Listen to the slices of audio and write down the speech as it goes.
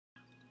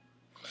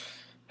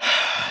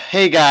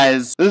Hey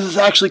guys, this is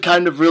actually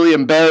kind of really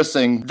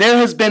embarrassing. There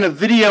has been a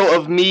video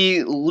of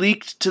me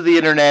leaked to the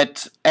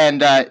internet,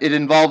 and it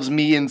involves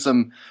me in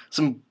some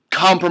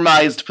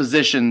compromised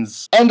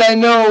positions. And I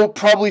know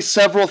probably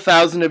several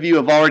thousand of you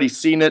have already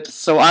seen it,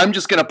 so I'm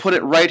just gonna put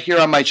it right here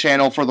on my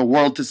channel for the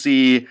world to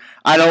see.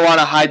 I don't want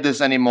to hide this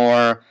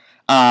anymore.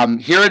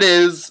 Here it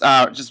is,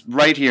 just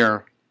right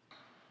here.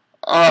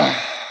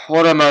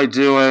 What am I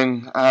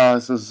doing?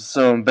 This is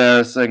so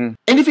embarrassing.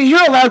 And if you hear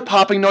a loud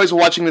popping noise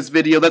while watching this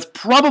video, that's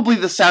probably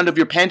the sound of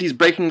your panties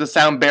breaking the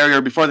sound barrier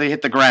before they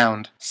hit the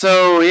ground.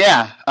 So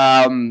yeah,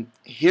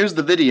 here's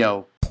the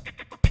video.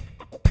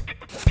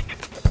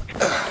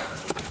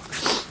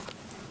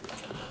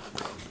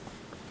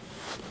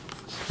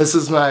 This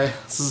is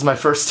my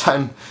first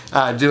time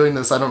doing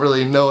this. I don't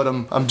really know what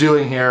I'm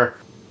doing here.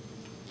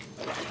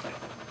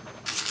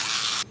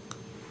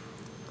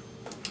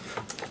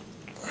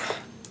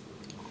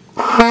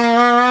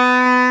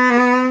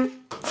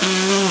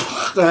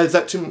 Is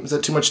that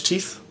too much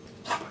teeth?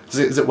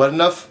 Is it wet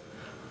enough?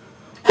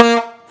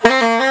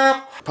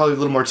 Probably a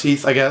little more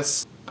teeth, I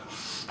guess.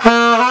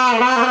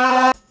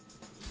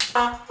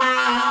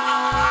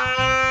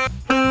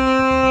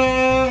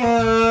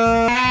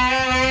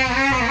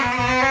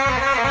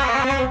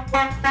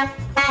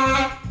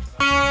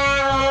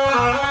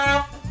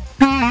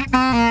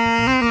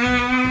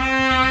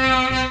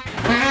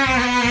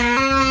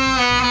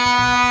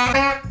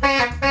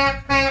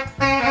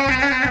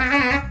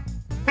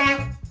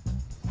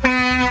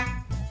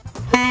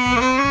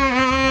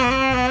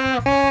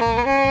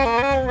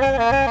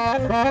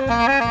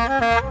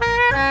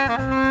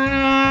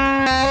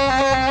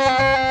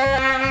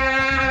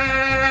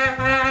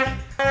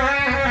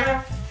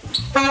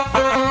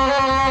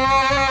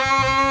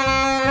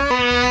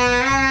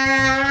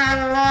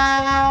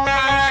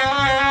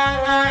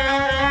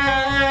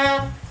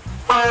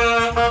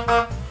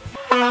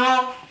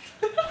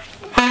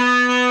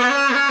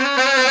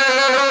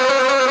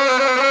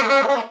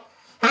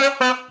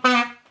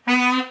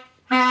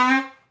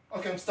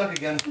 I'm stuck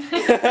again.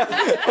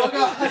 Oh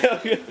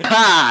god.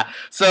 Ha!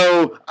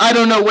 So, I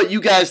don't know what you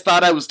guys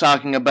thought I was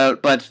talking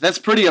about, but that's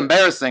pretty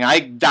embarrassing.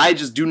 I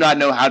just do not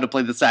know how to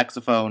play the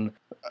saxophone.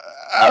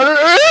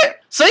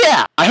 So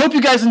yeah, I hope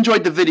you guys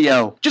enjoyed the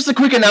video. Just a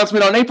quick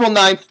announcement, on April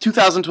 9th,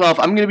 2012,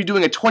 I'm going to be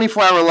doing a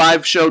 24-hour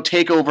live show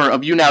takeover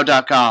of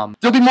YouNow.com.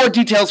 There'll be more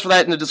details for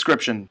that in the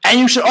description. And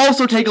you should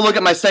also take a look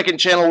at my second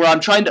channel where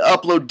I'm trying to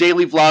upload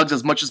daily vlogs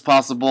as much as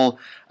possible.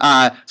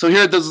 So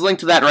there's a link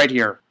to that right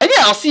here. And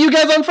yeah, I'll see you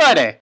guys on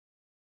Friday.